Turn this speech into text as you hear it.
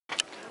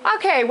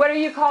Okay, what do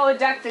you call a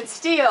duck that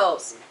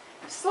steals?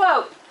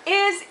 Slope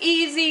is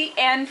easy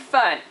and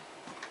fun.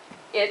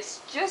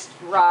 It's just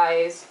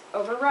rise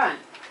over run.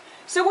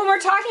 So when we're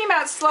talking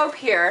about slope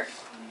here,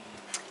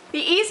 the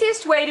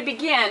easiest way to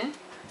begin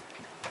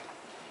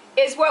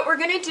is what we're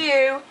going to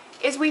do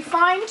is we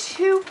find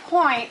 2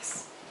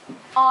 points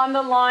on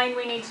the line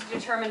we need to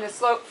determine the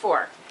slope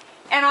for.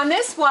 And on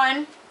this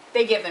one,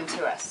 they give them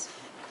to us.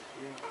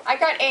 I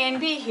got A and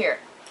B here.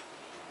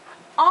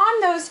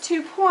 On those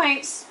 2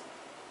 points,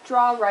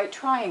 draw a right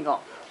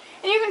triangle.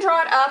 And you can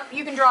draw it up,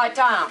 you can draw it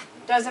down.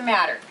 Doesn't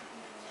matter.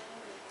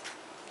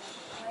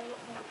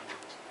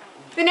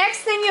 The next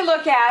thing you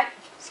look at,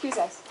 excuse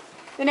us,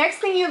 the next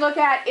thing you look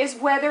at is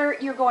whether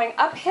you're going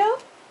uphill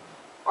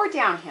or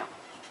downhill.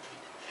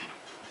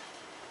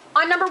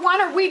 On number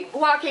 1, are we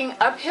walking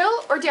uphill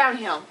or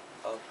downhill?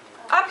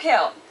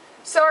 Uphill.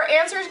 So our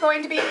answer is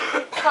going to be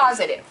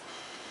positive.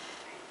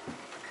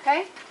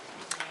 Okay?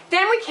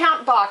 Then we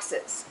count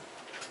boxes.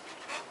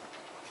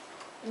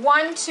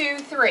 1, 2,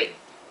 3.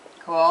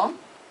 Cool.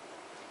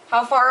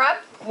 How far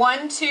up?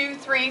 1, 2,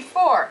 3,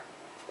 4.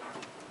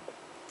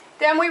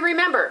 Then we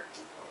remember,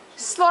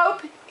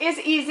 slope is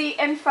easy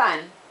and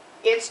fun.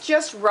 It's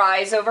just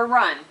rise over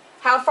run.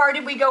 How far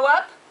did we go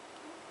up?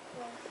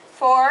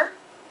 4.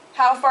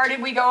 How far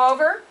did we go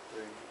over?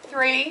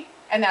 3.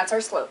 And that's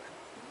our slope.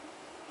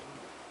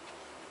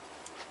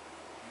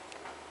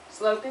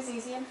 Slope is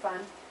easy and fun.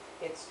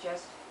 It's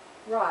just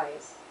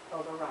rise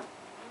over run.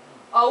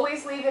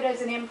 Always leave it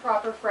as an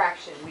improper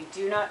fraction. We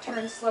do not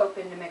turn slope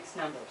into mixed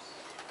numbers.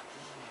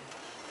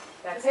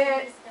 That's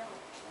it.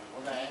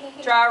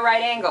 Draw a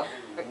right angle.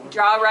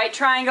 Draw a right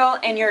triangle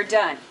and you're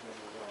done.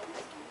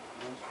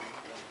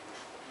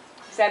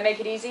 Does that make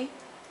it easy?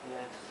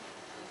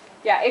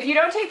 Yeah, if you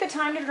don't take the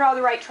time to draw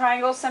the right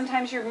triangle,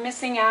 sometimes you're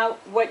missing out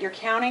what you're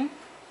counting.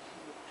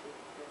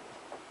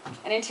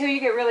 And until you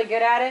get really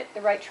good at it,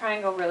 the right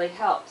triangle really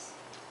helps.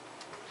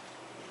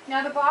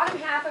 Now the bottom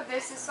half of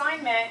this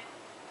assignment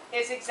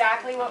is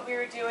exactly what we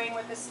were doing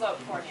with the slope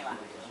formula.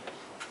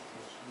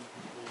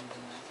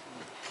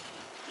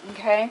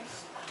 Okay?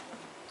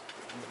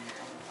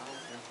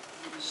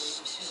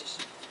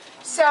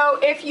 So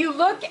if you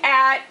look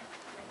at,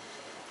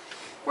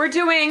 we're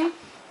doing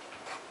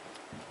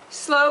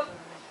slope,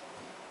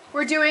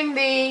 we're doing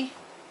the,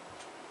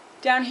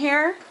 down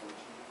here,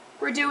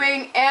 we're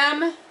doing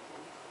m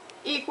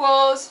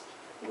equals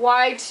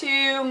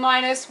y2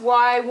 minus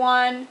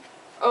y1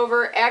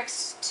 over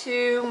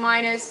x2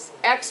 minus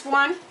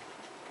x1.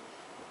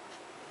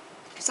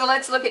 So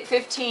let's look at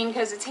 15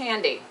 because it's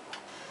handy.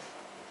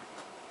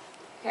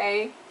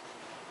 Okay,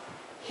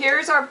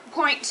 here's our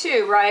point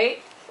 2,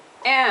 right?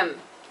 M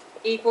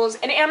equals,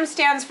 and M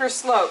stands for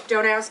slope,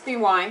 don't ask me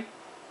why.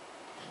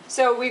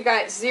 So we've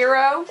got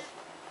 0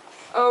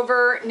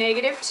 over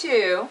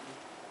 -2,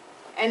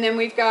 and then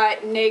we've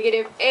got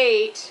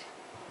 -8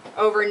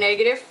 over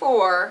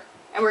 -4,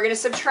 and we're going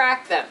to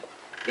subtract them.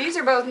 These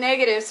are both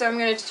negative, so I'm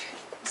going to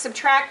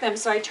subtract them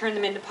so I turn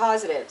them into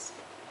positives.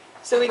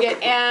 So we get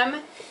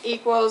M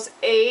equals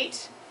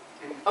 8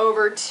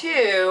 over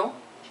 2.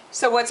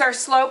 So what's our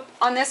slope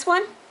on this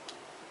one?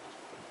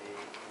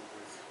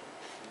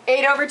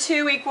 8 over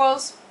 2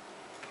 equals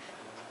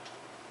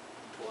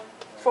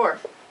 4.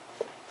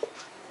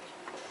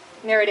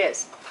 And there it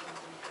is.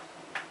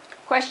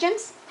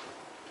 Questions?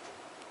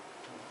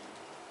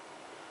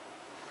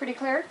 Pretty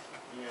clear?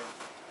 Yeah.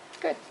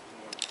 Good.